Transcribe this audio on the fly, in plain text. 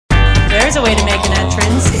there's a way to make an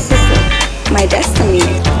entrance. This is my destiny.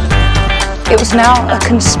 It was now a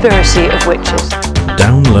conspiracy of witches.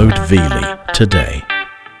 Download Veely today.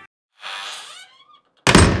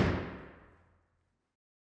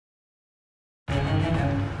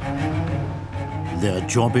 Their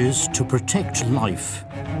job is to protect life.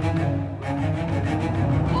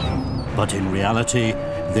 But in reality,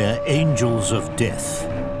 they're angels of death.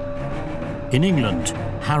 In England,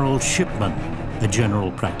 Harold Shipman, a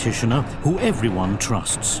general practitioner who everyone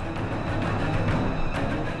trusts.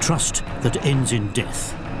 Trust that ends in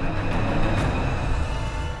death.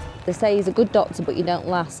 They say he's a good doctor, but you don't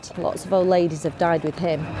last. Lots of old ladies have died with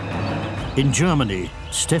him. In Germany,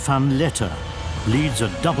 Stephan Letter leads a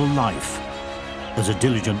double life as a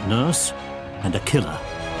diligent nurse and a killer.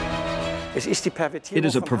 It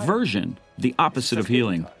is a perversion, the opposite of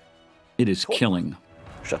healing. It is killing.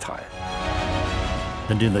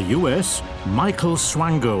 And in the US, Michael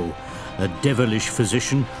Swango, a devilish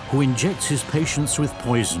physician who injects his patients with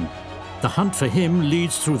poison. The hunt for him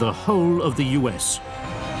leads through the whole of the US.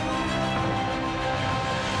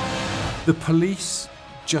 The police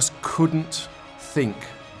just couldn't think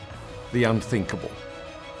the unthinkable.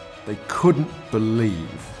 They couldn't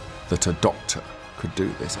believe that a doctor could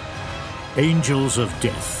do this. Angels of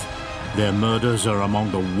death. Their murders are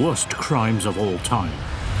among the worst crimes of all time.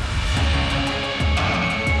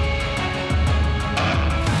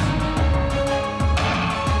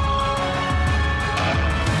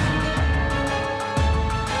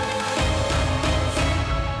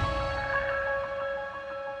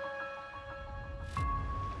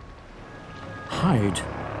 Hyde,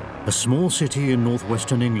 a small city in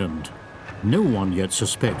northwestern England. No one yet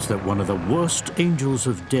suspects that one of the worst angels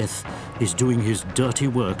of death is doing his dirty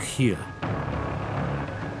work here.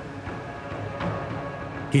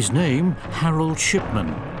 His name, Harold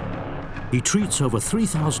Shipman. He treats over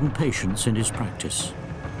 3,000 patients in his practice.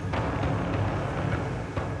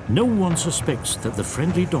 No one suspects that the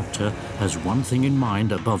friendly doctor has one thing in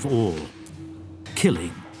mind above all: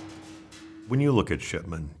 killing. When you look at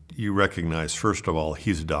Shipman, you recognize, first of all,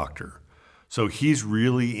 he's a doctor. So he's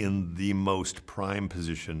really in the most prime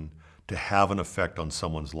position to have an effect on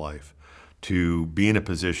someone's life, to be in a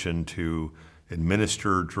position to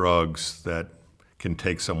administer drugs that can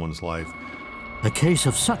take someone's life. A case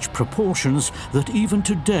of such proportions that even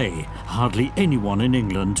today, hardly anyone in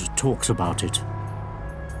England talks about it.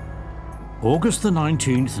 August the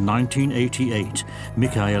 19th, 1988,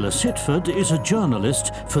 Michaela Sitford is a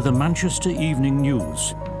journalist for the Manchester Evening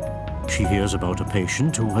News. She hears about a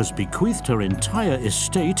patient who has bequeathed her entire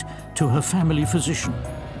estate to her family physician.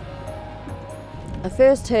 I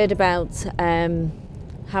first heard about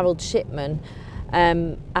Harold Shipman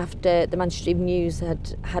after the Manchester Evening News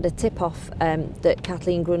had a tip-off that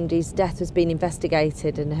Kathleen Grundy's death was being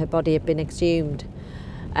investigated and her body had been exhumed,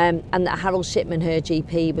 and that Harold Shipman, her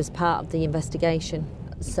GP, was part of the investigation.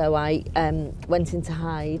 So I went into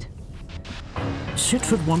Hyde.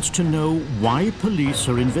 Sitford wants to know why police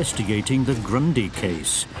are investigating the Grundy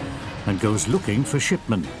case and goes looking for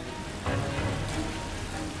Shipman.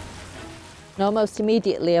 And almost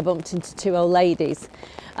immediately I bumped into two old ladies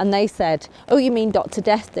and they said, "Oh, you mean Dr.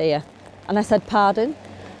 Death, dear?" And I said, "Pardon?"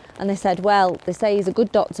 And they said, "Well, they say he's a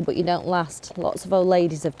good doctor, but you don't last. Lots of old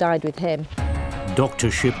ladies have died with him."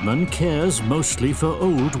 Dr. Shipman cares mostly for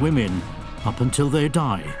old women up until they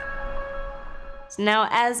die. Now,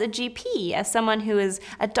 as a GP, as someone who is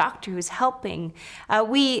a doctor who's helping,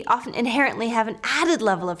 we often inherently have an added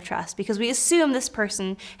level of trust because we assume this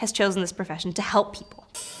person has chosen this profession to help people.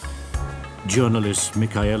 Journalist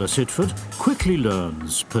Michaela Sitford quickly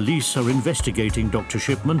learns police are investigating Dr.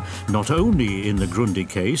 Shipman not only in the Grundy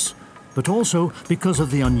case, but also because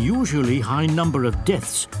of the unusually high number of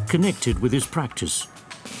deaths connected with his practice.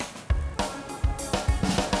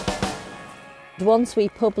 Once we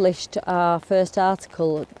published our first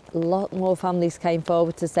article, a lot more families came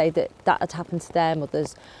forward to say that that had happened to their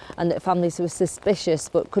mothers and that families were suspicious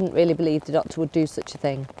but couldn't really believe the doctor would do such a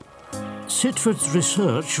thing. Sitford's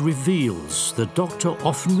research reveals the doctor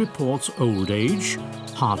often reports old age,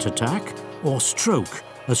 heart attack or stroke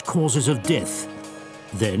as causes of death.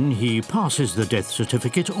 Then he passes the death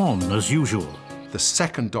certificate on as usual. The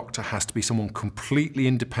second doctor has to be someone completely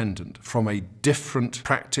independent from a different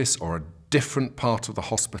practice or a different part of the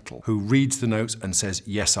hospital who reads the notes and says,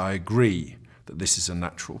 "Yes, I agree that this is a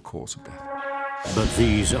natural cause of death." But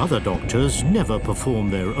these other doctors never perform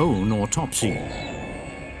their own autopsy.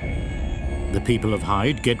 The people of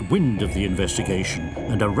Hyde get wind of the investigation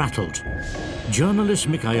and are rattled. Journalist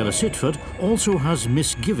Michaela Sitford also has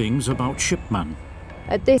misgivings about Shipman.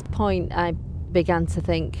 At this point, I began to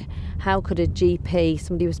think, How could a GP,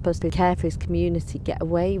 somebody who was supposed to care for his community, get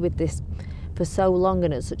away with this for so long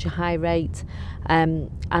and at such a high rate? And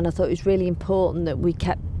I thought it was really important that we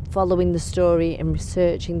kept following the story and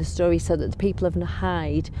researching the story so that the people of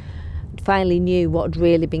Hyde finally knew what had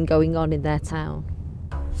really been going on in their town.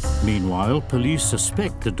 Meanwhile, police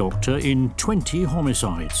suspect the doctor in 20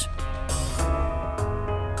 homicides.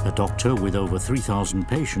 A doctor with over 3,000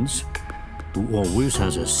 patients, who always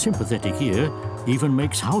has a sympathetic ear, even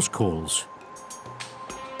makes house calls.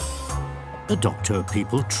 A doctor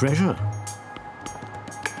people treasure.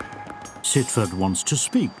 Sitford wants to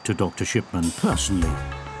speak to Dr. Shipman personally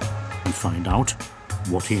and find out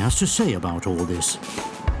what he has to say about all this.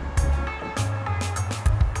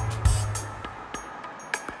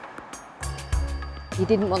 He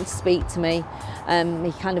didn't want to speak to me.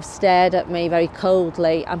 He kind of stared at me very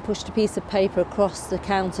coldly and pushed a piece of paper across the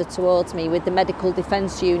counter towards me with the Medical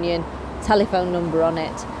Defence Union telephone number on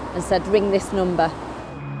it and said, "Ring this number."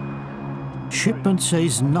 Shipman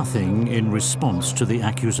says nothing in response to the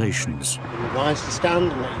accusations. You're advised to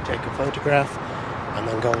stand and let you take a photograph and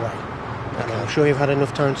then go away. And I'm sure you've had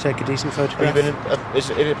enough time to take a decent photograph. Is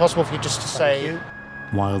it possible for you just to say...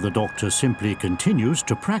 While the doctor simply continues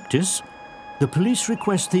to practice, the police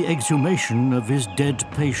request the exhumation of his dead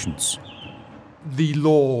patients. The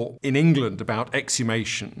law in England about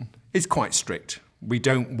exhumation is quite strict. We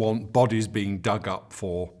don't want bodies being dug up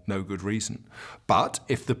for no good reason. But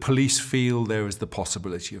if the police feel there is the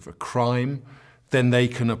possibility of a crime, then they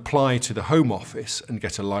can apply to the Home Office and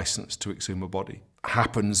get a licence to exhume a body.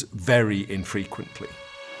 Happens very infrequently.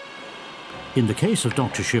 In the case of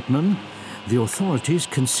Dr. Shipman, the authorities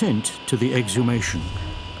consent to the exhumation.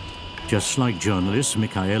 Just like journalist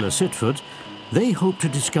Michaela Sitford, they hope to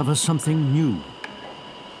discover something new.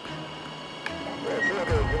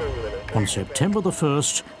 On September the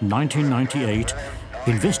 1st, 1998,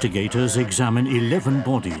 investigators examine 11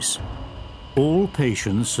 bodies, all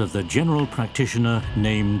patients of the general practitioner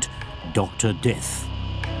named Dr. Death.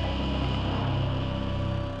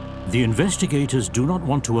 The investigators do not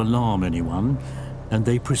want to alarm anyone, and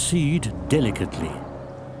they proceed delicately.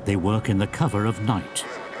 They work in the cover of night.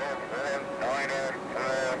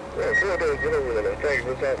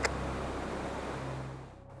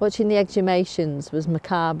 Watching the exhumations was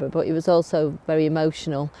macabre, but it was also very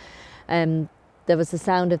emotional. There was the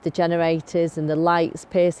sound of the generators and the lights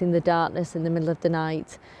piercing the darkness in the middle of the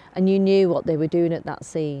night, and you knew what they were doing at that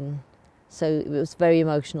scene. So it was very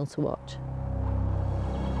emotional to watch.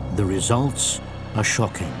 The results are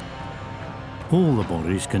shocking. All the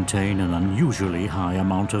bodies contain an unusually high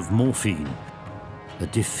amount of morphine, a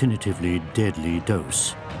definitively deadly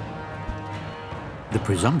dose. The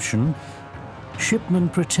presumption: Shipman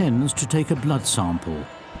pretends to take a blood sample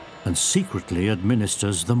and secretly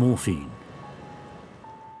administers the morphine.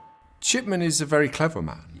 Shipman is a very clever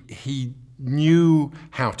man. He knew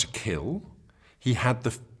how to kill, he had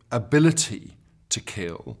the ability to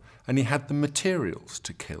kill, and he had the materials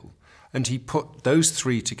to kill. And he put those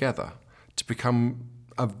three together to become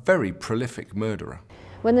a very prolific murderer.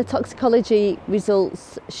 When the toxicology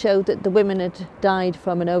results showed that the women had died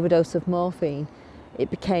from an overdose of morphine, it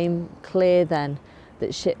became clear then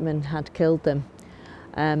that Shipman had killed them.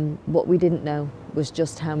 What we didn't know was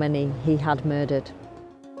just how many he had murdered.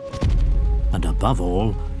 And above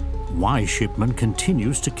all, why Shipman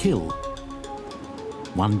continues to kill.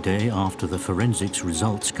 One day after the forensics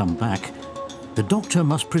results come back, the doctor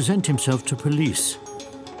must present himself to police.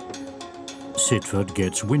 Sitford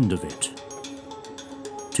gets wind of it.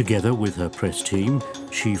 Together with her press team,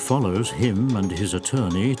 she follows him and his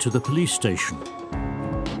attorney to the police station.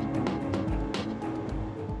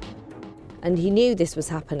 And he knew this was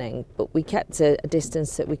happening, but we kept a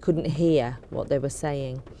distance that we couldn't hear what they were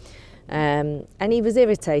saying. And he was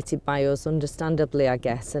irritated by us, understandably, I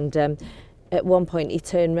guess. And at one point he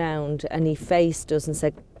turned round and he faced us and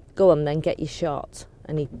said, "Go on then, get your shot."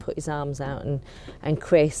 And he put his arms out, and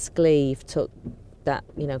Chris Gleave took that,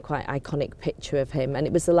 you know, quite iconic picture of him, and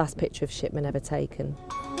it was the last picture of Shipman ever taken.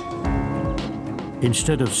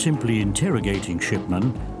 Instead of simply interrogating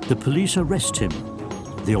Shipman, the police arrest him.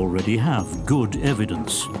 They already have good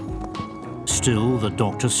evidence. Still, the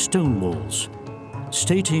doctor stonewalls,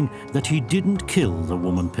 stating that he didn't kill the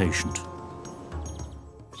woman patient.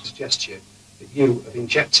 I suggest to you that you have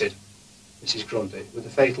injected Mrs. Grundy with a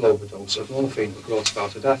fatal overdose of morphine that brought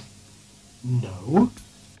about her death. No.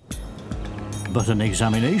 But an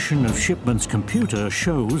examination of Shipman's computer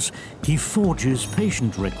shows he forges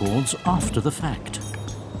patient records after the fact.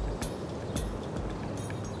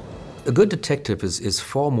 A good detective is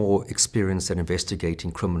far more experienced at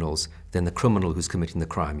investigating criminals than the criminal who's committing the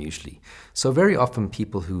crime usually. So very often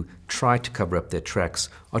people who try to cover up their tracks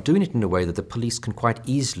are doing it in a way that the police can quite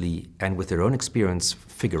easily and with their own experience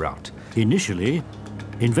figure out. Initially,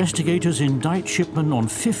 investigators indict Shipman on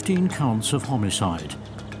 15 counts of homicide,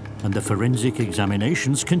 and the forensic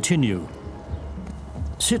examinations continue.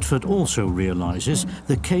 Sitford also realizes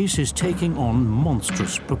the case is taking on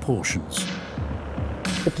monstrous proportions.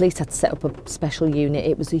 The police had to set up a special unit.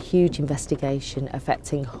 It was a huge investigation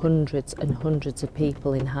affecting hundreds and hundreds of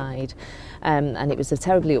people in Hyde, and it was a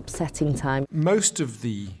terribly upsetting time. Most of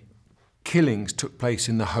the killings took place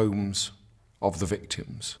in the homes of the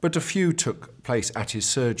victims, but a few took place at his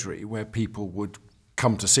surgery, where people would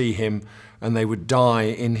come to see him and they would die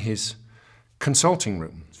in his consulting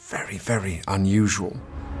room. Very, very unusual.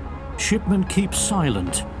 Shipman keeps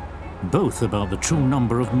silent, both about the true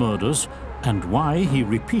number of murders and why he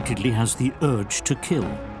repeatedly has the urge to kill.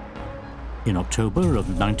 In October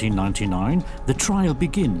of 1999, the trial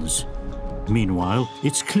begins. Meanwhile,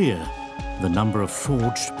 it's clear the number of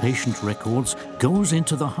forged patient records goes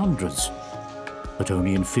into the hundreds. But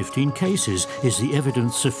only in 15 cases is the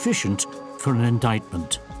evidence sufficient for an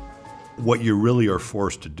indictment. What you really are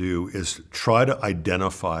forced to do is try to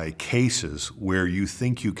identify cases where you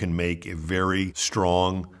think you can make a very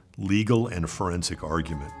strong legal and forensic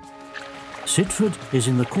argument. Sitford is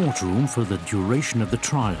in the courtroom for the duration of the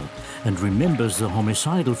trial and remembers the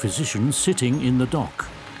homicidal physician sitting in the dock.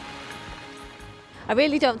 I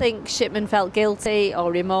really don't think Shipman felt guilty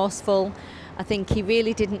or remorseful. I think he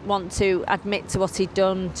really didn't want to admit to what he'd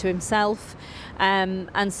done to himself,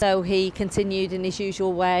 and so he continued in his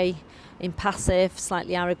usual way, impassive,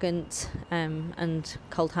 slightly arrogant, and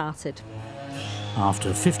cold-hearted.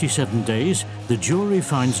 After 57 days, the jury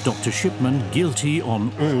finds Dr. Shipman guilty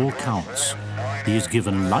on all counts. He is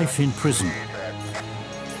given life in prison.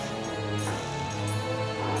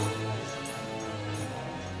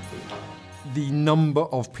 The number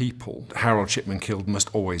of people Harold Shipman killed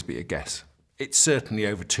must always be a guess. It's certainly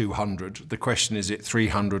over 200. The question is it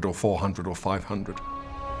 300 or 400 or 500?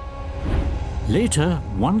 Later,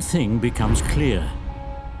 one thing becomes clear.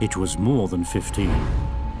 It was more than 15.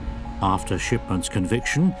 After Shipman's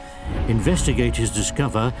conviction, investigators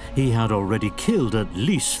discover he had already killed at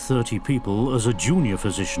least 30 people as a junior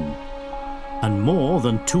physician, and more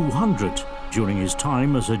than 200 during his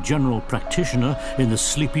time as a general practitioner in the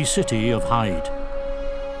sleepy city of Hyde.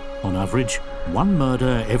 On average, one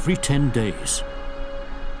murder every 10 days.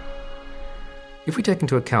 If we take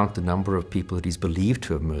into account the number of people that he's believed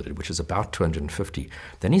to have murdered, which is about 250,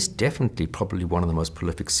 then he's definitely probably one of the most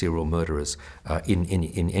prolific serial murderers in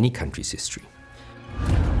any country's history.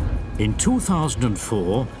 In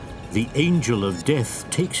 2004, the Angel of Death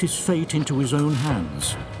takes his fate into his own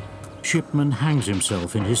hands. Shipman hangs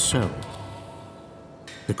himself in his cell.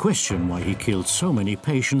 The question why he killed so many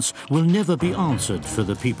patients will never be answered for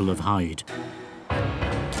the people of Hyde.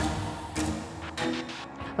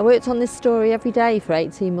 I worked on this story every day for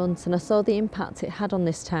 18 months and I saw the impact it had on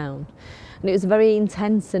this town. And it was a very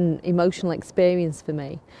intense and emotional experience for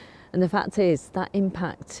me. And the fact is, that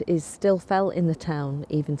impact is still felt in the town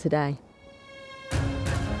even today.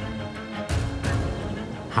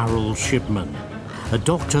 Harold Shipman, a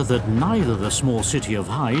doctor that neither the small city of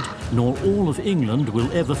Hyde nor all of England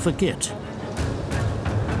will ever forget.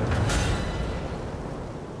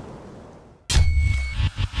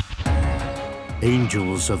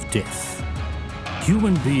 Angels of death,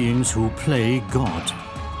 human beings who play God.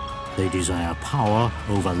 They desire power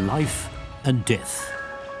over life and death.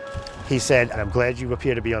 He said, "I'm glad you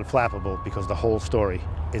appear to be unflappable because the whole story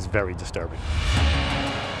is very disturbing."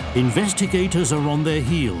 Investigators are on their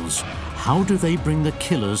heels. How do they bring the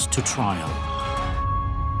killers to trial?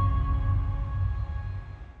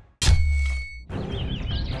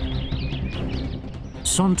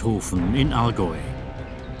 Sonthofen in Allgäu,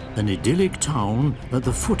 an idyllic town at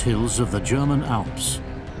the foothills of the German Alps,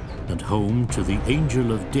 and home to the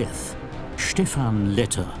Angel of Death, Stephan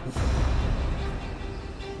Letter.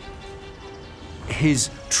 His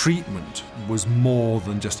treatment was more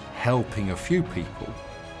than just helping a few people.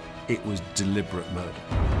 It was deliberate murder.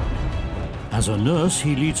 As a nurse,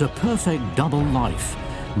 he leads a perfect double life.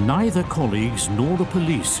 Neither colleagues nor the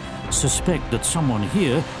police suspect that someone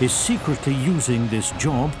here is secretly using this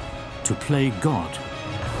job to play God.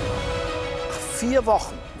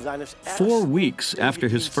 4 weeks after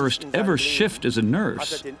his first ever shift as a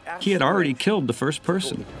nurse, he had already killed the first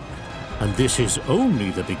person. And this is only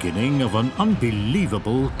the beginning of an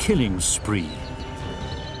unbelievable killing spree.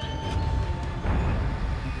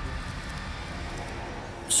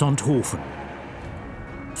 Sonthofen.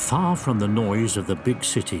 Far from the noise of the big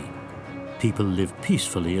city, people live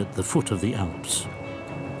peacefully at the foot of the Alps.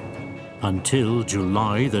 Until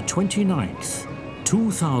July the 29th,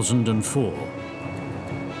 2004.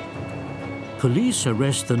 Police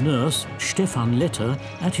arrest the nurse Stephan Letter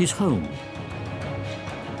at his home.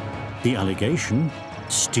 The allegation,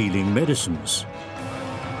 stealing medicines.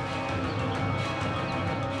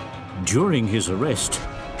 During his arrest,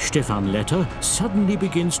 Stephan Letter suddenly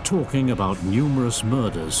begins talking about numerous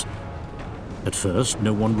murders. At first,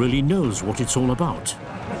 no one really knows what it's all about.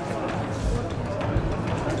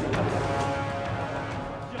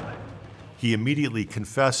 He immediately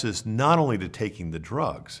confesses not only to taking the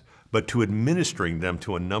drugs, but to administering them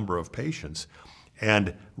to a number of patients,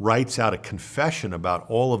 and writes out a confession about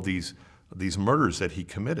all of these murders that he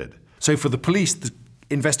committed. So for the police, the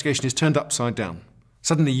investigation is turned upside down.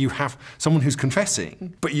 Suddenly you have someone who's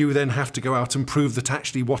confessing, but you then have to go out and prove that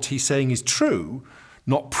actually what he's saying is true,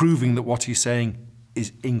 not proving that what he's saying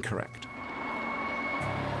is incorrect.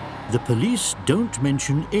 The police don't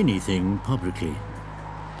mention anything publicly.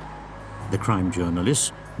 The crime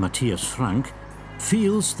journalist, Matthias Frank,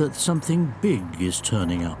 feels that something big is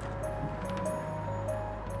turning up.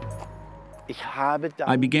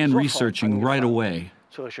 I began researching right away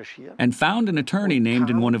and found an attorney named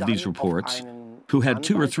in one of these reports who had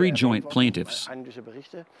 2 or 3 joint plaintiffs.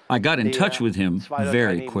 I got in touch with him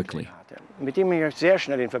very quickly.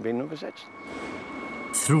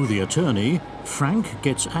 Through the attorney, Frank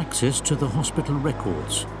gets access to the hospital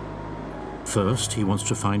records. First, he wants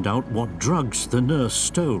to find out what drugs the nurse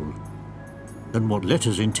stole and what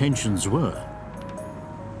Letter's intentions were.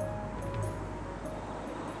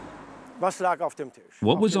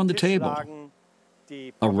 What was on the table?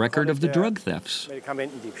 A record of the drug thefts.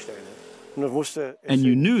 And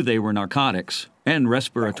you knew they were narcotics and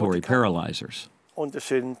respiratory paralyzers.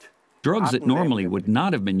 Drugs that normally would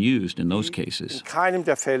not have been used in those cases.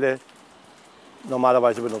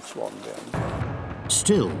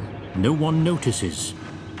 Still, no one notices.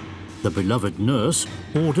 The beloved nurse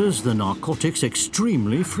orders the narcotics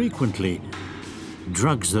extremely frequently.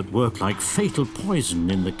 Drugs that work like fatal poison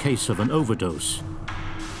in the case of an overdose.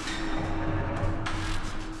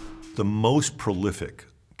 The most prolific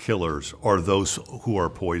killers are those who are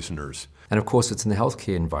poisoners. And of course, it's in the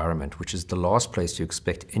healthcare environment, which is the last place you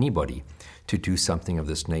expect anybody to do something of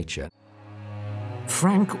this nature.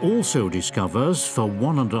 Frank also discovers for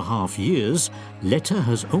 1.5 years, Letter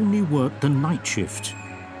has only worked the night shift,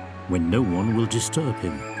 when no one will disturb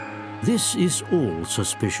him. This is all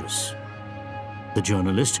suspicious. The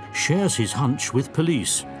journalist shares his hunch with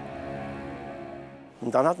police.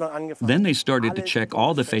 Then they started to check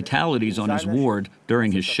all the fatalities on his ward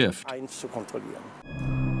during his shift.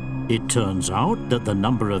 It turns out that the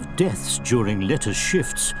number of deaths during Letter's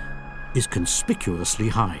shifts is conspicuously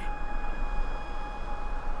high.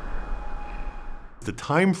 The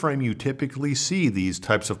time frame you typically see these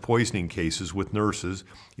types of poisoning cases with nurses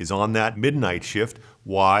is on that midnight shift.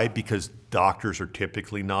 Why? Because doctors are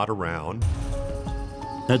typically not around.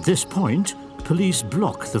 At this point, police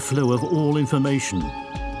block the flow of all information.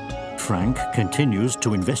 Frank continues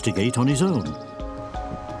to investigate on his own.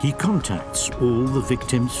 He contacts all the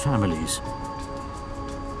victims' families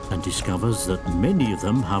and discovers that many of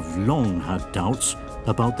them have long had doubts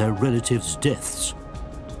about their relatives' deaths.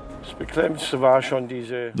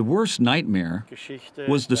 The worst nightmare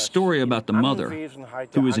was the story about the mother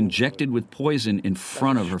who was injected with poison in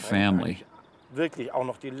front of her family.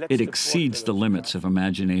 It exceeds the limits of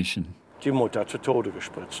imagination.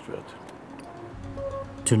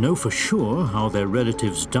 To know for sure how their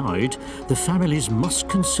relatives died, the families must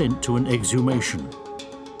consent to an exhumation.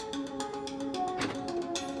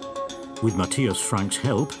 With Matthias Frank's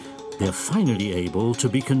help, they're finally able to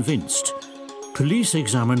be convinced. Police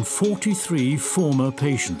examine 43 former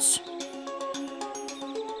patients.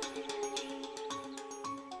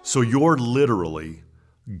 So you're literally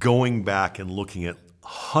going back and looking at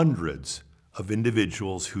hundreds of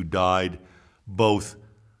individuals who died, both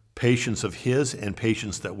patients of his and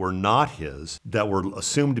patients that were not his, that were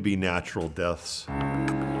assumed to be natural deaths.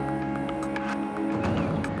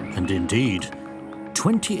 And indeed,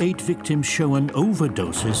 28 victims show an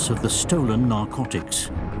overdoses of the stolen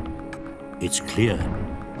narcotics. It's clear.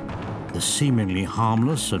 The seemingly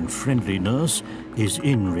harmless and friendly nurse is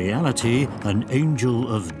in reality an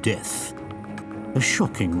angel of death. A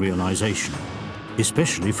shocking realization,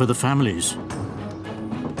 especially for the families.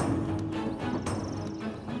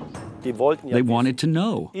 They wanted to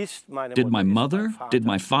know, did my mother, did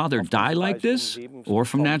my father die like this, or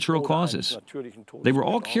from natural causes? They were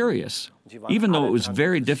all curious, even though it was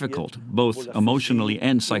very difficult, both emotionally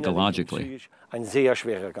and psychologically.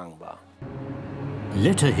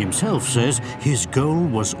 Letter himself says his goal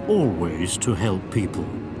was always to help people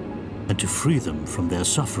and to free them from their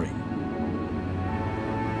suffering.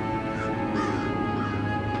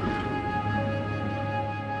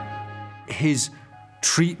 His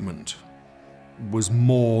treatment was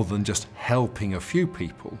more than just helping a few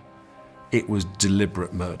people. It was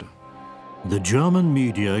deliberate murder. The German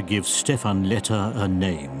media gives Stephan Letter a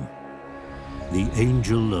name: the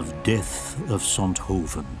Angel of Death of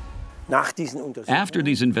Sonthofen. After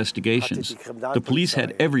these investigations, the police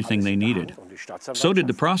had everything they needed. So did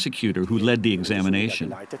the prosecutor who led the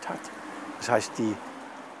examination.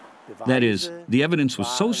 That is, the evidence was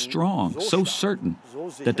so strong, so certain,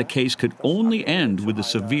 that the case could only end with a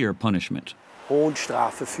severe punishment.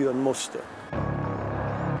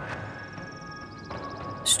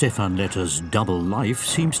 Stephan Letter's double life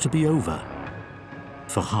seems to be over.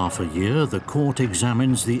 For half a year, the court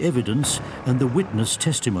examines the evidence and the witness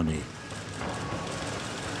testimony.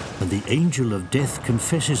 And the Angel of Death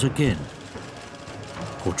confesses again,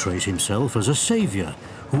 portrays himself as a savior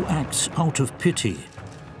who acts out of pity.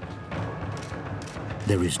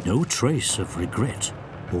 There is no trace of regret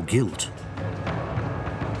or guilt.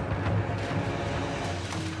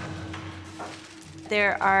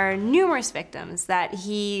 There are numerous victims that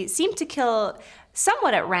he seemed to kill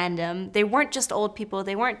somewhat at random. They weren't just old people.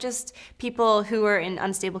 They weren't just people who were in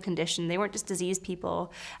unstable condition. They weren't just diseased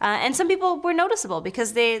people. And some people were noticeable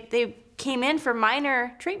because they came in for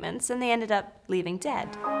minor treatments and they ended up leaving dead.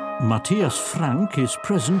 Matthias Frank is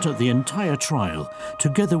present at the entire trial,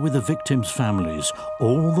 together with the victims' families,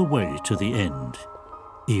 all the way to the end.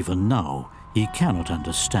 Even now, he cannot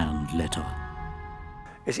understand Letter.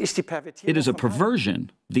 It is a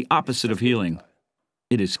perversion, the opposite of healing.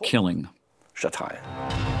 It is killing.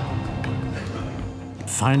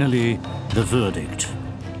 Finally, the verdict.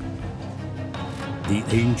 The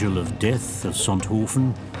Angel of Death of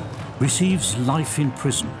Sonthofen receives life in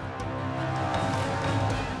prison.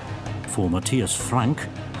 For Matthias Frank,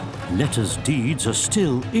 Letter's deeds are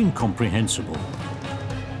still incomprehensible.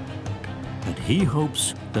 And he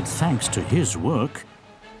hopes that thanks to his work,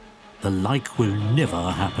 the like will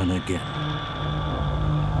never happen again.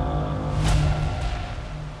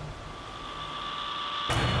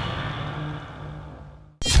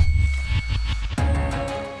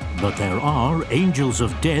 But there are angels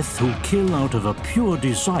of death who kill out of a pure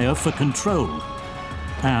desire for control,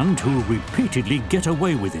 and who repeatedly get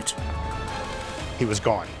away with it. He was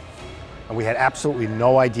gone, and we had absolutely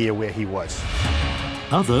no idea where he was.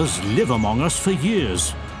 Others live among us for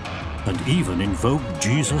years, and even invoke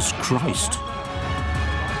Jesus Christ.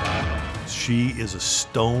 She is a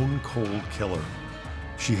stone-cold killer.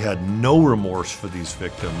 She had no remorse for these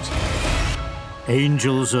victims.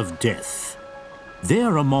 Angels of death.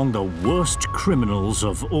 They're among the worst criminals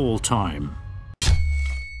of all time.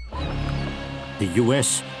 The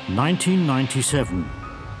US, 1997.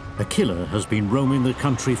 A killer has been roaming the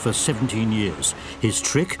country for 17 years. His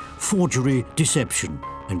trick, forgery, deception,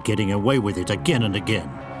 and getting away with it again and again.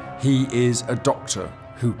 He is a doctor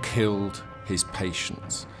who killed his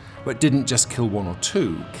patients, but didn't just kill one or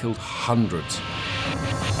two, killed hundreds.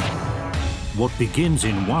 What begins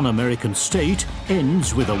in one American state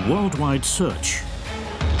ends with a worldwide search.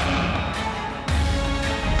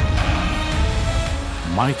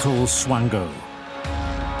 Michael Swango.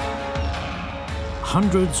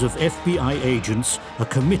 Hundreds of FBI agents are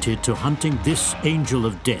committed to hunting this angel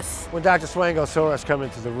of death. When Dr. Swango saw us come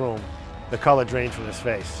into the room, the color drained from his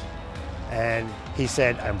face. And he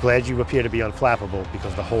said, "I'm glad you appear to be unflappable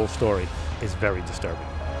because the whole story is very disturbing."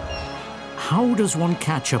 How does one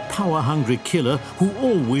catch a power-hungry killer who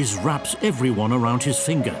always wraps everyone around his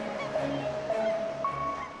finger?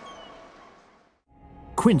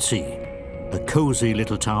 Quincy, a cozy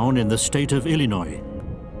little town in the state of Illinois.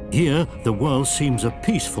 Here, the world seems a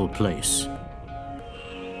peaceful place.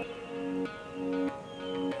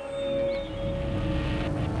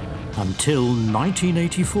 Until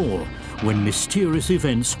 1984, when mysterious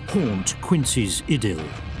events haunt Quincy's idyll.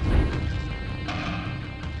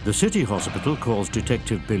 The city hospital calls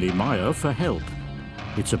Detective Billy Meyer for help.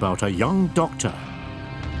 It's about a young doctor.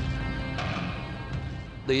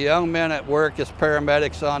 The young men at work as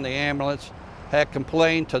paramedics on the ambulance had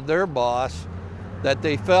complained to their boss that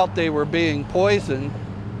they felt they were being poisoned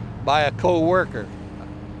by a co-worker,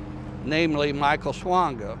 namely Michael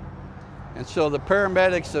Swango. And so the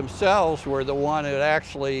paramedics themselves were the one who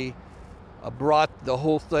actually brought the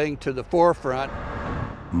whole thing to the forefront.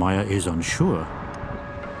 Meyer is unsure.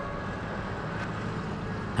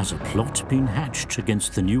 Has a plot been hatched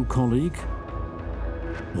against the new colleague?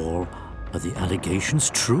 Or are the allegations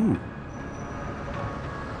true?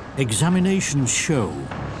 Examinations show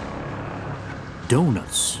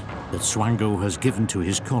donuts that Swango has given to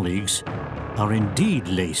his colleagues are indeed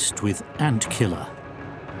laced with ant killer.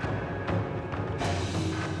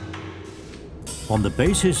 On the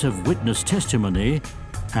basis of witness testimony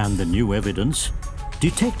and the new evidence,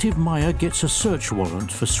 Detective Meyer gets a search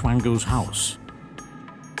warrant for Swango's house.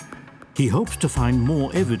 He hopes to find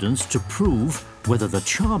more evidence to prove whether the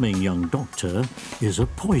charming young doctor is a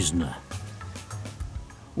poisoner.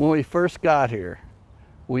 When we first got here,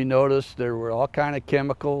 we noticed there were all kinds of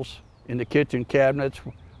chemicals in the kitchen cabinets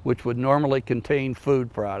which would normally contain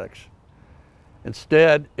food products.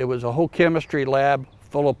 Instead, it was a whole chemistry lab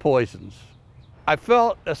full of poisons. I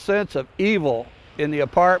felt a sense of evil in the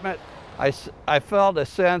apartment. I felt a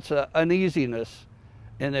sense of uneasiness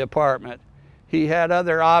in the apartment. He had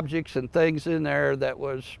other objects and things in there that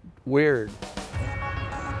was weird.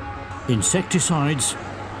 Insecticides,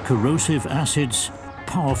 corrosive acids,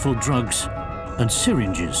 powerful drugs, and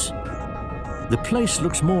syringes. The place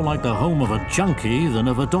looks more like the home of a junkie than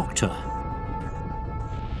of a doctor.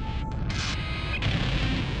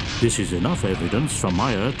 This is enough evidence for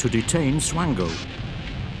Meyer to detain Swango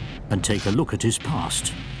and take a look at his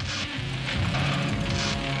past.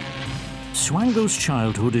 Swango's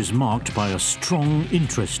childhood is marked by a strong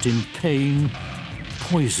interest in pain,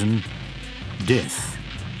 poison, death.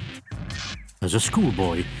 As a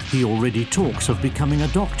schoolboy, he already talks of becoming a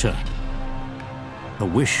doctor, a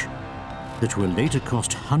wish that will later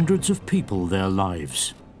cost hundreds of people their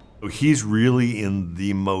lives. He's really in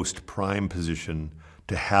the most prime position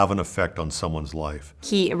to have an effect on someone's life.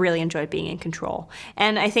 He really enjoyed being in control.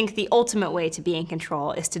 And I think the ultimate way to be in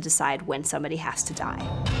control is to decide when somebody has to die.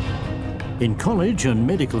 In college and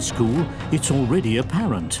medical school, it's already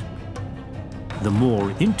apparent. The more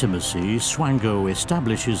intimacy Swango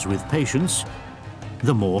establishes with patients,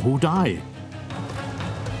 the more who die.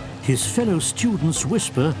 His fellow students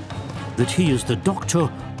whisper that he is the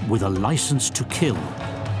doctor with a license to kill.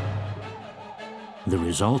 The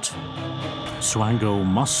result? Swango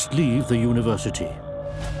must leave the university.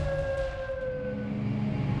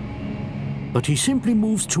 But he simply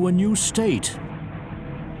moves to a new state,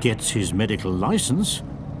 gets his medical license,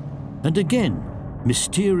 and again,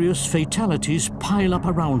 mysterious fatalities pile up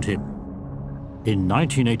around him. In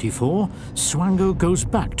 1984, Swango goes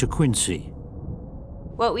back to Quincy.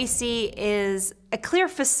 What we see is a clear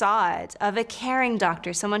facade of a caring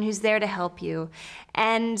doctor, someone who's there to help you.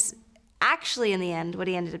 And actually, in the end, what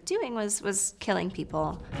he ended up doing was killing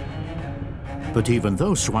people. But even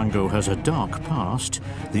though Swango has a dark past,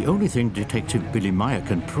 the only thing Detective Billy Meyer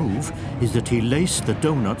can prove is that he laced the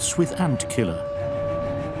donuts with ant killer.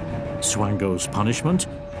 Swango's punishment,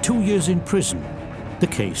 2 years in prison. The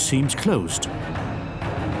case seems closed.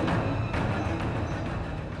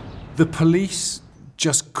 The police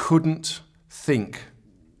just couldn't think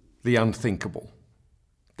the unthinkable.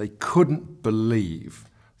 They couldn't believe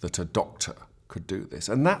that a doctor could do this.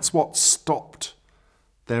 And that's what stopped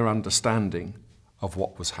their understanding of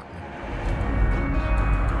what was happening.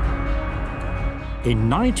 In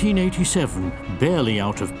 1987, barely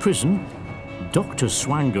out of prison, Dr.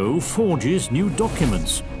 Swango forges new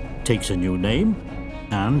documents, takes a new name,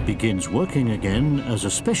 and begins working again as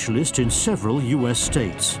a specialist in several US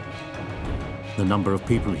states. The number of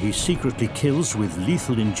people he secretly kills with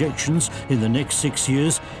lethal injections in the next 6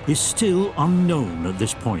 years is still unknown at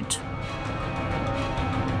this point.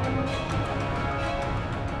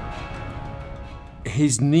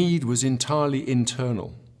 His need was entirely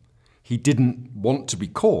internal. He didn't want to be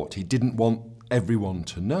caught. He didn't want everyone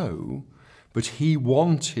to know, but he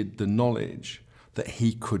wanted the knowledge that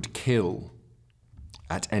he could kill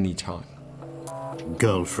at any time.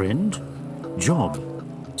 Girlfriend, job.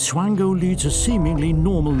 Swango leads a seemingly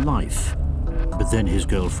normal life. But then his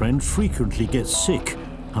girlfriend frequently gets sick.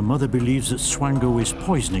 Her mother believes that Swango is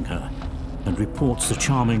poisoning her and reports the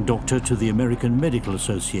charming doctor to the American Medical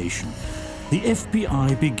Association. The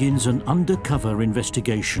FBI begins an undercover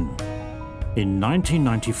investigation. In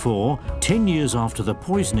 1994, 10 years after the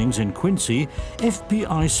poisonings in Quincy,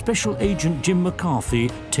 FBI Special Agent Jim McCarthy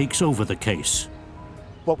takes over the case.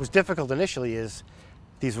 What was difficult initially is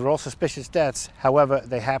these were all suspicious deaths. However,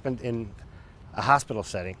 they happened in a hospital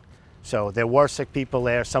setting. So there were sick people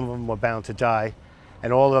there. Some of them were bound to die.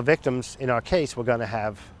 And all the victims in our case were going to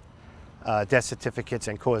have death certificates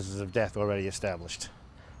and causes of death already established.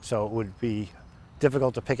 So it would be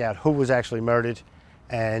difficult to pick out who was actually murdered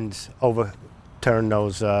and overturn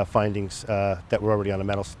those findings that were already on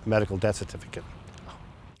a medical death certificate.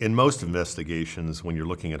 In most investigations, when you're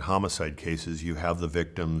looking at homicide cases, you have the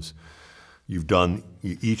victims, you've done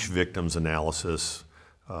each victim's analysis,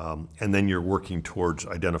 and then you're working towards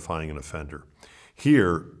identifying an offender.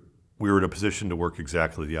 Here, we were in a position to work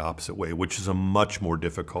exactly the opposite way, which is a much more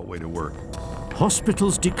difficult way to work.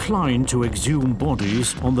 Hospitals decline to exhume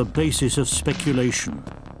bodies on the basis of speculation.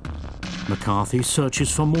 McCarthy searches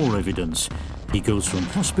for more evidence. He goes from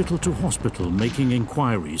hospital to hospital making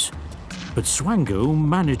inquiries. But Swango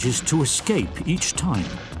manages to escape each time,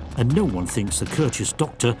 and no one thinks the courteous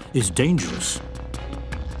doctor is dangerous.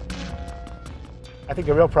 I think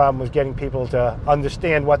the real problem was getting people to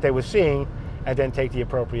understand what they were seeing and then take the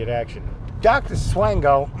appropriate action. Dr.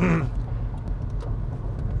 Swango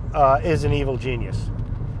is an evil genius,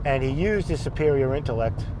 and he used his superior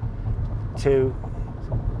intellect to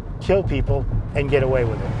kill people and get away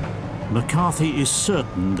with it. McCarthy is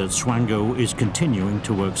certain that Swango is continuing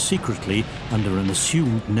to work secretly under an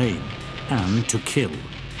assumed name and to kill.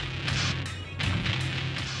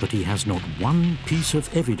 But he has not one piece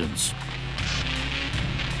of evidence.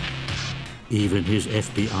 Even his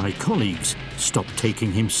FBI colleagues stop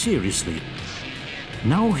taking him seriously.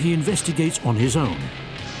 Now he investigates on his own.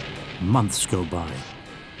 Months go by,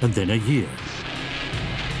 and then a year.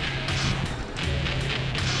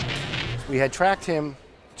 We had tracked him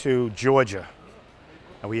to Georgia,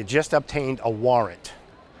 and we had just obtained a warrant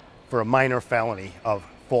for a minor felony of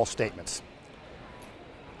false statements.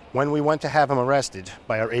 When we went to have him arrested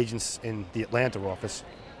by our agents in the Atlanta office,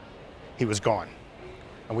 he was gone,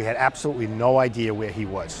 and we had absolutely no idea where he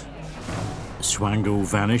was. Swango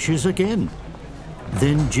vanishes again.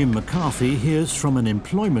 Then Jim McCarthy hears from an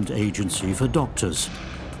employment agency for doctors.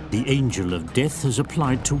 The angel of death has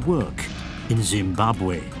applied to work in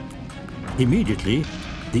Zimbabwe. Immediately,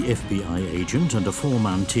 the FBI agent and a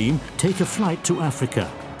four-man team take a flight to Africa.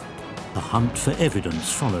 A hunt for evidence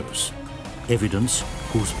follows. Evidence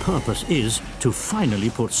whose purpose is to finally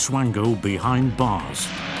put Swango behind bars.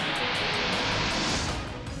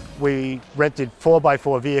 We rented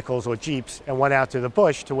 4x4 vehicles or jeeps and went out to the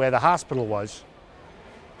bush to where the hospital was,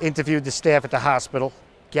 interviewed the staff at the hospital,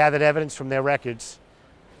 gathered evidence from their records.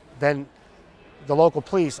 Then the local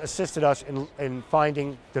police assisted us in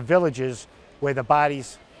finding the villages where the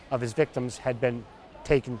bodies of his victims had been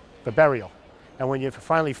taken for burial. And when you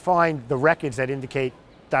finally find the records that indicate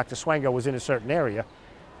Dr. Swango was in a certain area,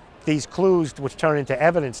 these clues, which turn into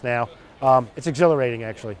evidence now, it's exhilarating,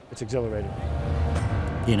 actually. It's exhilarating.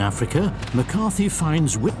 In Africa, McCarthy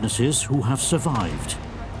finds witnesses who have survived,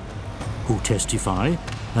 who testify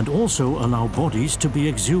and also allow bodies to be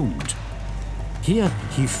exhumed. Here,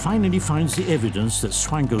 he finally finds the evidence that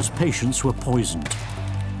Swango's patients were poisoned.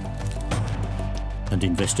 And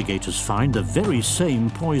investigators find the very same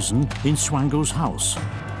poison in Swango's house.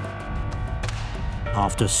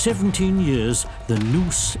 After 17 years, the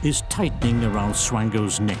noose is tightening around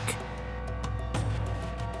Swango's neck.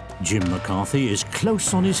 Jim McCarthy is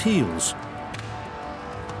close on his heels.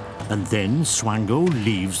 And then Swango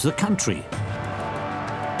leaves the country.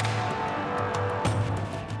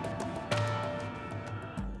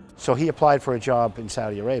 So he applied for a job in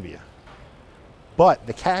Saudi Arabia. But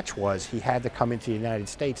the catch was he had to come into the United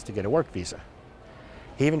States to get a work visa.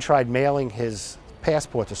 He even tried mailing his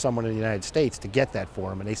passport to someone in the United States to get that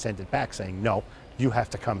for him, and they sent it back saying, no, you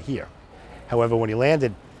have to come here. However, when he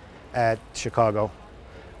landed at Chicago,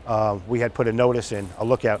 we had put a notice in, a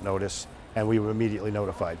lookout notice, and we were immediately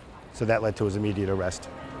notified. So that led to his immediate arrest.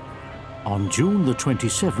 On June the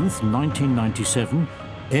 27th, 1997,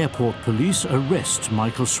 airport police arrest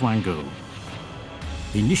Michael Swango.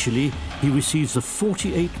 Initially, he receives a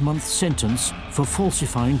 48-month sentence for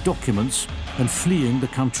falsifying documents and fleeing the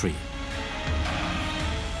country.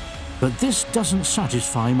 But this doesn't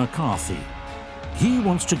satisfy McCarthy. He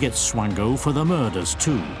wants to get Swango for the murders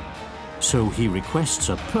too. So he requests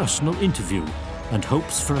a personal interview and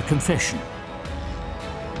hopes for a confession.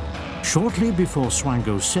 Shortly before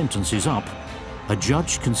Swango's sentence is up, a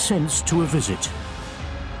judge consents to a visit.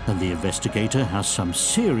 And the investigator has some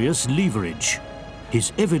serious leverage.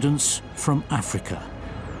 His evidence from Africa.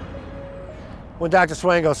 When Dr.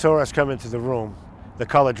 Swango saw us come into the room, the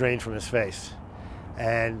color drained from his face.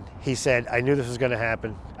 And he said, I knew this was going to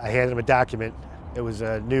happen. I handed him a document. It was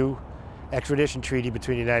a new extradition treaty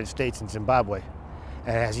between the United States and Zimbabwe.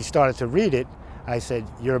 And as he started to read it, I said,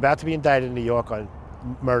 you're about to be indicted in New York on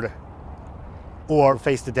murder or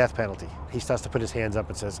face the death penalty. He starts to put his hands up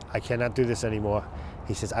and says, I cannot do this anymore.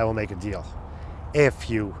 He says, I will make a deal. If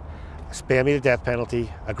you spare me the death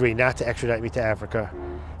penalty, agree not to extradite me to Africa,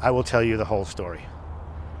 I will tell you the whole story.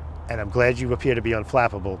 And I'm glad you appear to be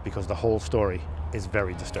unflappable because the whole story is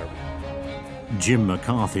very disturbing. Jim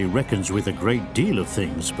McCarthy reckons with a great deal of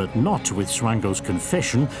things, but not with Swango's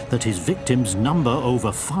confession that his victims number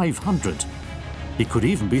over 500. It could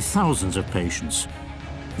even be thousands of patients.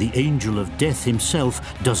 The angel of death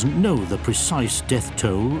himself doesn't know the precise death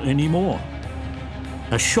toll anymore.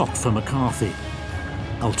 A shock for McCarthy.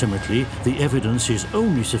 Ultimately, the evidence is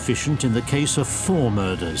only sufficient in the case of 4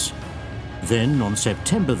 murders. Then, on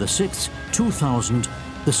September the 6th, 2000,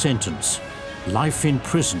 the sentence: life in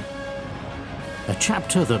prison. A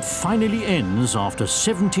chapter that finally ends after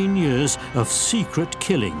 17 years of secret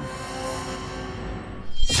killing.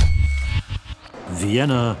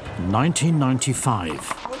 Vienna, 1995.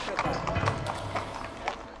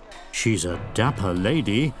 She's a dapper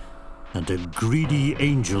lady and a greedy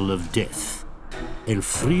angel of death.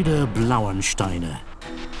 Elfriede Blauensteiner.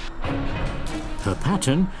 Her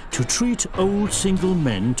pattern: to treat old single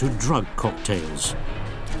men to drug cocktails.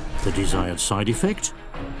 The desired side effect?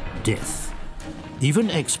 Death. Even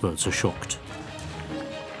experts are shocked.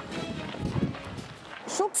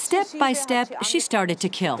 Step by step, she started to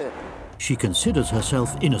kill. She considers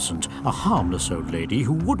herself innocent, a harmless old lady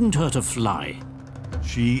who wouldn't hurt a fly.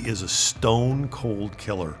 She is a stone-cold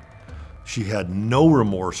killer. She had no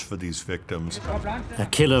remorse for these victims. A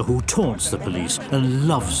killer who taunts the police and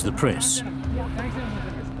loves the press.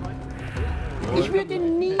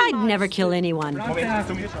 I'd never kill anyone.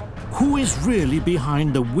 Who is really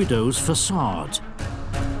behind the widow's facade?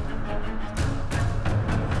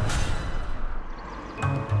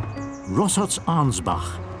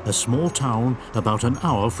 Rossertz-Arnsbach, a small town about an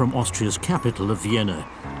hour from Austria's capital of Vienna.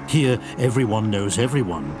 Here, everyone knows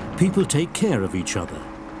everyone. People take care of each other.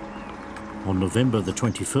 On November the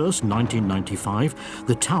 21st, 1995,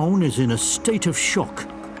 the town is in a state of shock.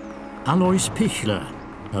 Alois Pichler,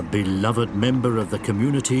 a beloved member of the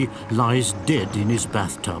community, lies dead in his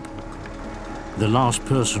bathtub. The last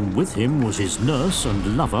person with him was his nurse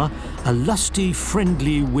and lover, a lusty,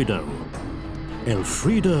 friendly widow,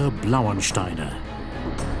 Elfriede Blauensteiner.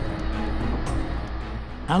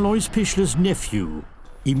 Alois Pichler's nephew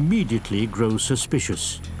immediately grows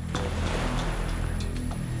suspicious.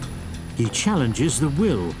 He challenges the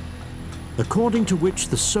will, according to which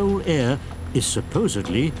the sole heir is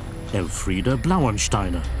supposedly Elfriede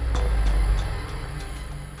Blauensteiner.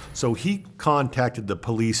 So he contacted the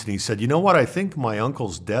police and he said, you know what, I think my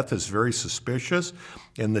uncle's death is very suspicious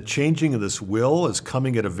and the changing of this will is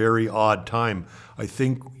coming at a very odd time. I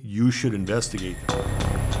think you should investigate.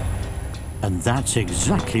 And that's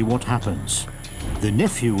exactly what happens. The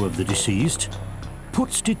nephew of the deceased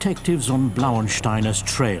puts detectives on Blauensteiner's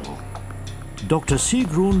trail. Dr.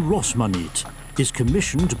 Sigrun Rosmanit is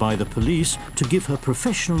commissioned by the police to give her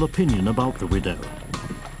professional opinion about the widow.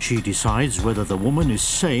 She decides whether the woman is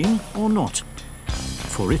sane or not.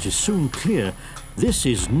 For it is soon clear this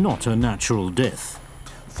is not a natural death.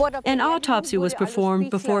 An autopsy was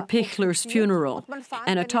performed before Pichler's funeral,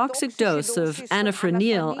 and a toxic dose of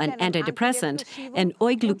anifranil, an antidepressant, and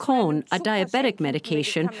euglucone, a diabetic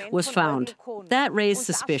medication, was found. That raised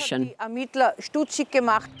suspicion.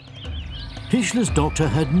 Pichler's doctor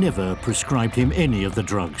had never prescribed him any of the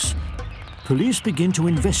drugs. Police begin to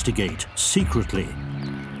investigate secretly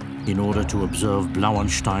in order to observe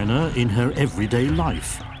Blauensteiner in her everyday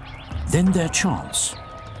life. Then their chance.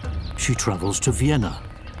 She travels to Vienna.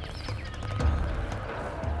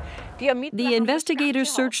 The investigators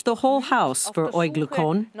searched the whole house for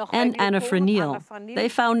euglucone and anifranil. They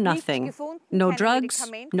found nothing. No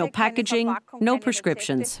drugs, no packaging, no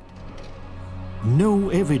prescriptions. No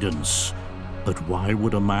evidence. But why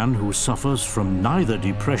would a man who suffers from neither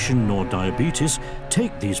depression nor diabetes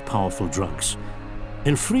take these powerful drugs?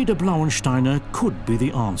 Elfriede Blauensteiner could be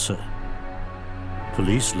the answer.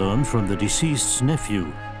 Police learned from the deceased's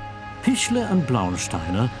nephew. Pichler and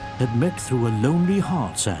Blauensteiner had met through a Lonely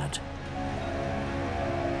Hearts ad.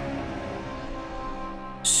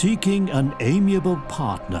 Seeking an amiable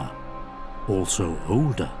partner, also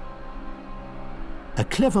older. A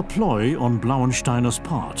clever ploy on Blauensteiner's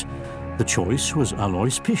part. The choice was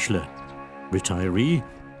Alois Pichler, retiree,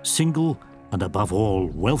 single, and above all,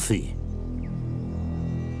 wealthy.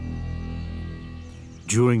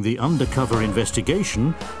 During the undercover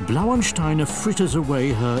investigation, Blauensteiner fritters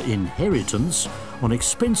away her inheritance on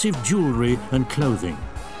expensive jewelry and clothing.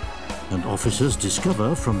 And officers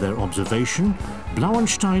discover from their observation,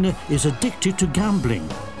 Blauensteiner is addicted to gambling.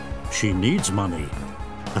 She needs money.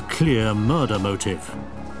 A clear murder motive.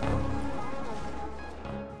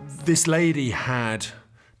 This lady had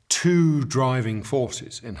 2 driving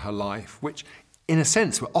forces in her life, which in a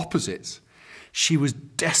sense were opposites. She was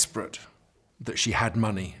desperate that she had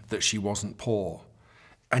money, that she wasn't poor.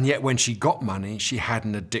 And yet when she got money, she had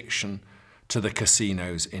an addiction to the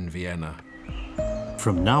casinos in Vienna.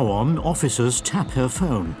 From now on, officers tap her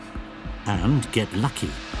phone and get lucky.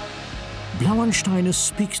 Blauensteiner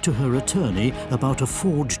speaks to her attorney about a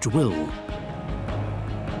forged will.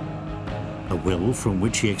 A will from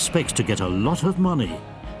which he expects to get a lot of money.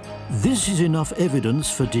 This is enough evidence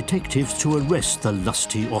for detectives to arrest the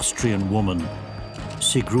lusty Austrian woman.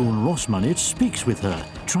 Sigrun Rosmanit speaks with her,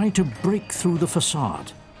 trying to break through the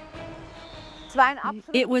facade.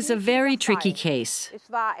 It was a very tricky case.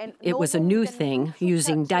 It was a new thing,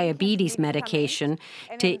 using diabetes medication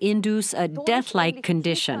to induce a death-like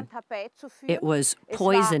condition. It was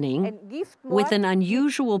poisoning with an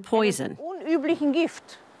unusual poison.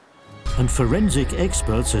 And forensic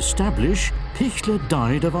experts establish Pichler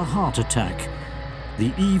died of a heart attack.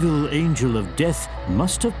 The evil angel of death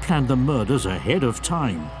must have planned the murders ahead of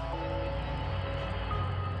time.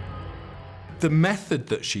 The method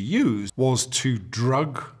that she used was to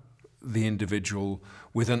drug the individual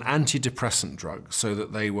with an antidepressant drug so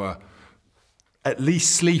that they were at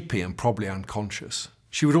least sleepy and probably unconscious.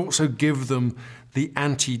 She would also give them the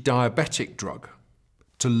anti-diabetic drug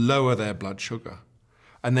to lower their blood sugar.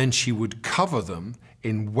 And then she would cover them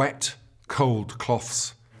in wet, cold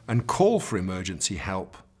cloths and call for emergency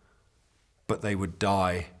help, but they would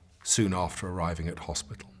die soon after arriving at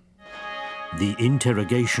hospital. The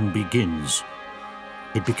interrogation begins.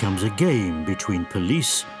 It becomes a game between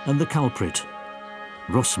police and the culprit.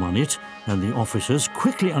 Rosmanit and the officers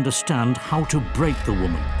quickly understand how to break the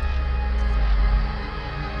woman.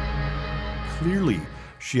 Clearly,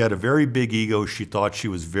 she had a very big ego. She thought she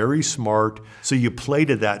was very smart. So you play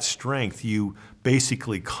to that strength. You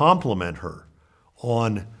basically compliment her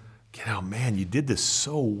on, you know, man, you did this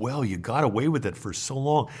so well. You got away with it for so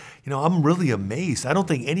long. You know, I'm really amazed. I don't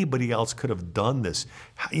think anybody else could have done this.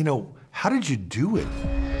 You know, how did you do it?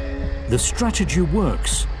 The strategy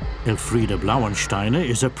works. Elfriede Blauensteiner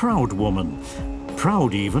is a proud woman,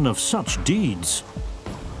 proud even of such deeds.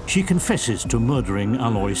 She confesses to murdering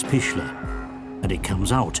Alois Pichler. And it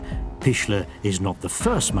comes out, Pichler is not the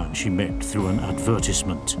first man she met through an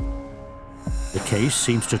advertisement. The case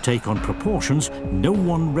seems to take on proportions no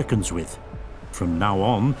one reckons with. From now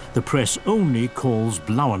on, the press only calls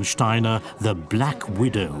Blauensteiner the Black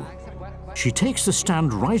Widow. She takes the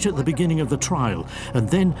stand right at the beginning of the trial, and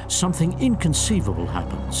then something inconceivable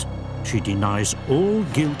happens. She denies all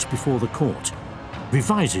guilt before the court,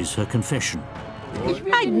 revises her confession.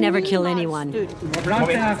 I'd never kill anyone.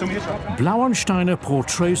 Blauensteiner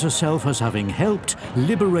portrays herself as having helped,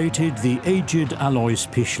 liberated the aged Alois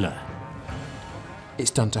Pichler.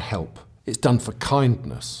 It's done to help. It's done for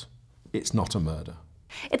kindness. It's not a murder.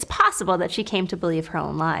 It's possible that she came to believe her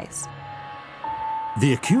own lies.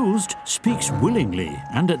 The accused speaks willingly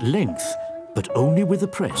and at length, but only with the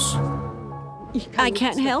press. I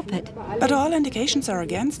can't help it. But all indications are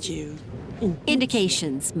against you.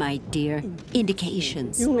 Indications, my dear.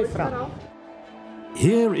 Indications.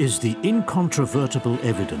 Here is the incontrovertible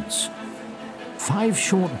evidence. 5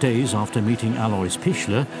 short days after meeting Alois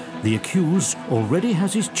Pichler, the accused already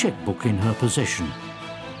has his checkbook in her possession.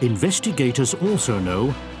 Investigators also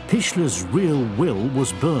know Pichler's real will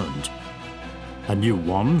was burned. A new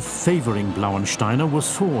one, favouring Blauensteiner, was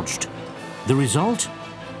forged. The result?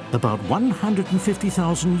 About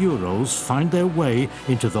 150,000 euros find their way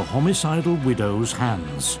into the homicidal widow's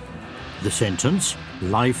hands. The sentence?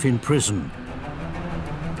 Life in prison.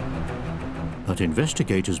 But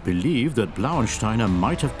investigators believe that Blauensteiner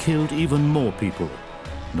might have killed even more people.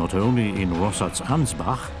 Not only in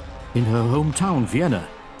Rossatz-Ansbach, in her hometown Vienna,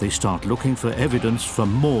 they start looking for evidence for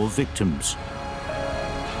more victims.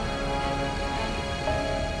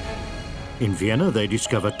 In Vienna, they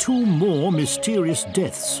discover 2 more mysterious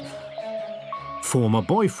deaths. Former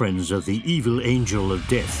boyfriends of the evil angel of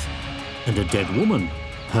death. And a dead woman,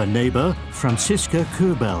 her neighbour, Franziska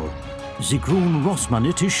Köbel. Sigrun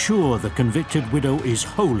Rosmanit is sure the convicted widow is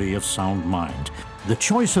wholly of sound mind. The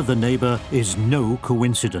choice of the neighbour is no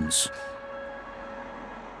coincidence.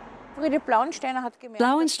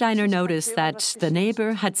 Blauensteiner noticed that the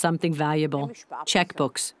neighbor had something valuable,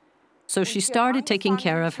 checkbooks. So she started taking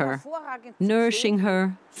care of her, nourishing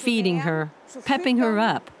her, feeding her, pepping her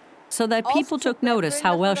up, so that people took notice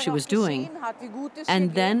how well she was doing.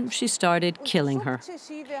 And then she started killing her,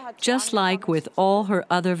 just like with all her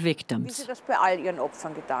other victims.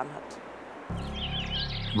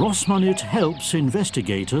 Rosmanit helps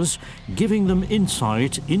investigators, giving them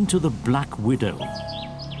insight into the Black Widow.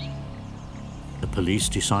 The police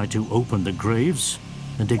decide to open the graves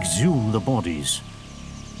and exhume the bodies.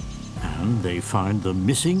 And they find the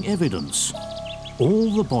missing evidence.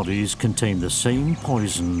 all the bodies contain the same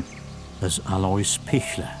poison as Alois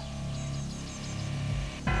Pichler.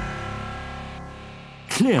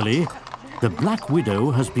 Clearly, the Black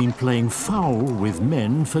Widow has been playing foul with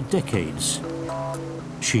men for decades.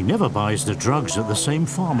 She never buys the drugs at the same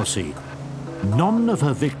pharmacy. None of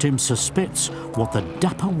her victims suspects what the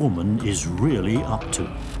dapper woman is really up to.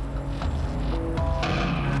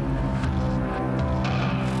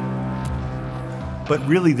 But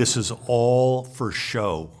really, this is all for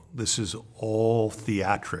show. This is all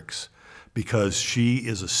theatrics, because she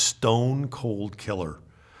is a stone-cold killer.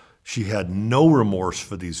 She had no remorse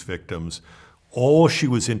for these victims. All she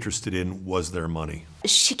was interested in was their money.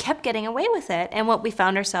 She kept getting away with it, and what we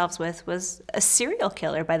found ourselves with was a serial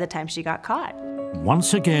killer by the time she got caught.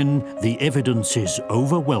 Once again, the evidence is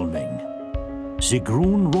overwhelming.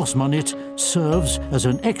 Sigrun Rosmanit serves as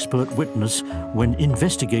an expert witness when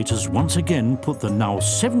investigators once again put the now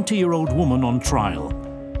 70-year-old woman on trial.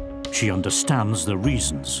 She understands the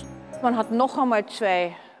reasons.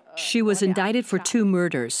 She was indicted for 2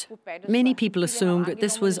 murders. Many people assumed that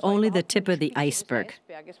this was only the tip of the iceberg.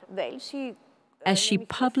 As she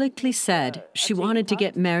publicly said, she wanted to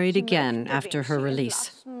get married again after her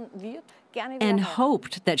release and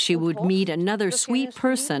hoped that she would meet another sweet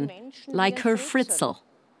person like her Fritzl.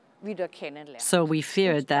 So we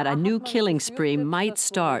feared that a new killing spree might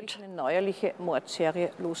start.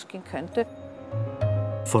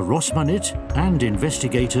 For Rosmanit and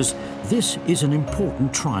investigators, this is an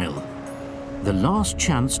important trial. The last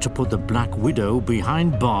chance to put the Black Widow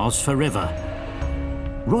behind bars forever.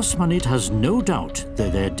 Rosmanit has no doubt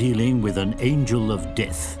that they're dealing with an angel of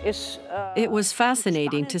death. It was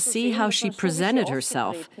fascinating to see how she presented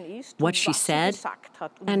herself, what she said,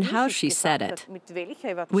 and how she said it,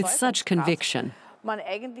 with such conviction.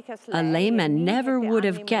 A layman never would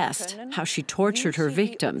have guessed how she tortured her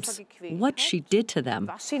victims, what she did to them.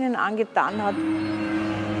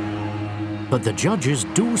 But the judges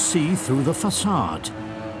do see through the facade.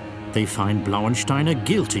 They find Blauensteiner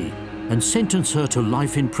guilty and sentence her to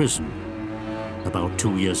life in prison. About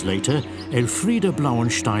 2 years later, Elfriede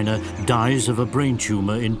Blauensteiner dies of a brain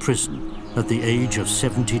tumor in prison at the age of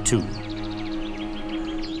 72.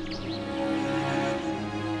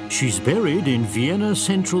 She's buried in Vienna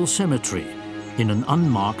Central Cemetery in an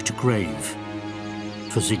unmarked grave.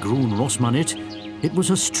 For Sigrun Rosmanit, it was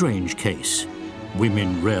a strange case.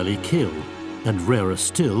 Women rarely kill, and rarer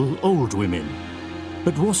still, old women.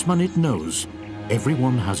 But Rosmanit knows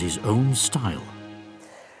everyone has his own style.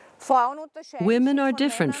 Women are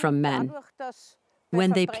different from men.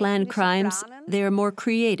 When they plan crimes, they are more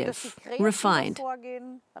creative, refined.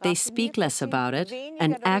 They speak less about it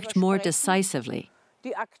and act more decisively.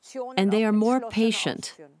 And they are more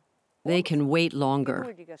patient. They can wait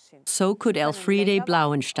longer. So could Elfriede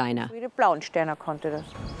Blauensteiner.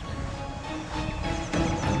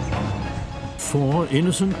 4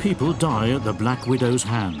 innocent people die at the Black Widow's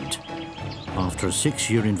hand. After a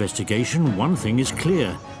 6-year investigation, one thing is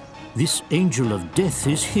clear. This angel of death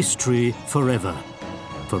is history forever.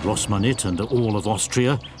 For Rosmanit and all of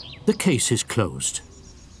Austria, the case is closed.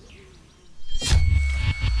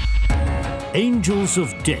 Angels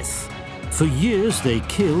of death. For years they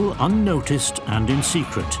kill unnoticed and in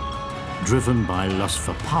secret, driven by lust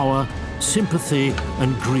for power, sympathy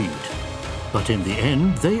and greed. But in the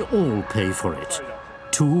end, they all pay for it.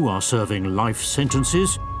 2 are serving life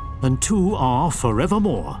sentences, and 2 are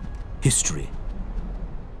forevermore history.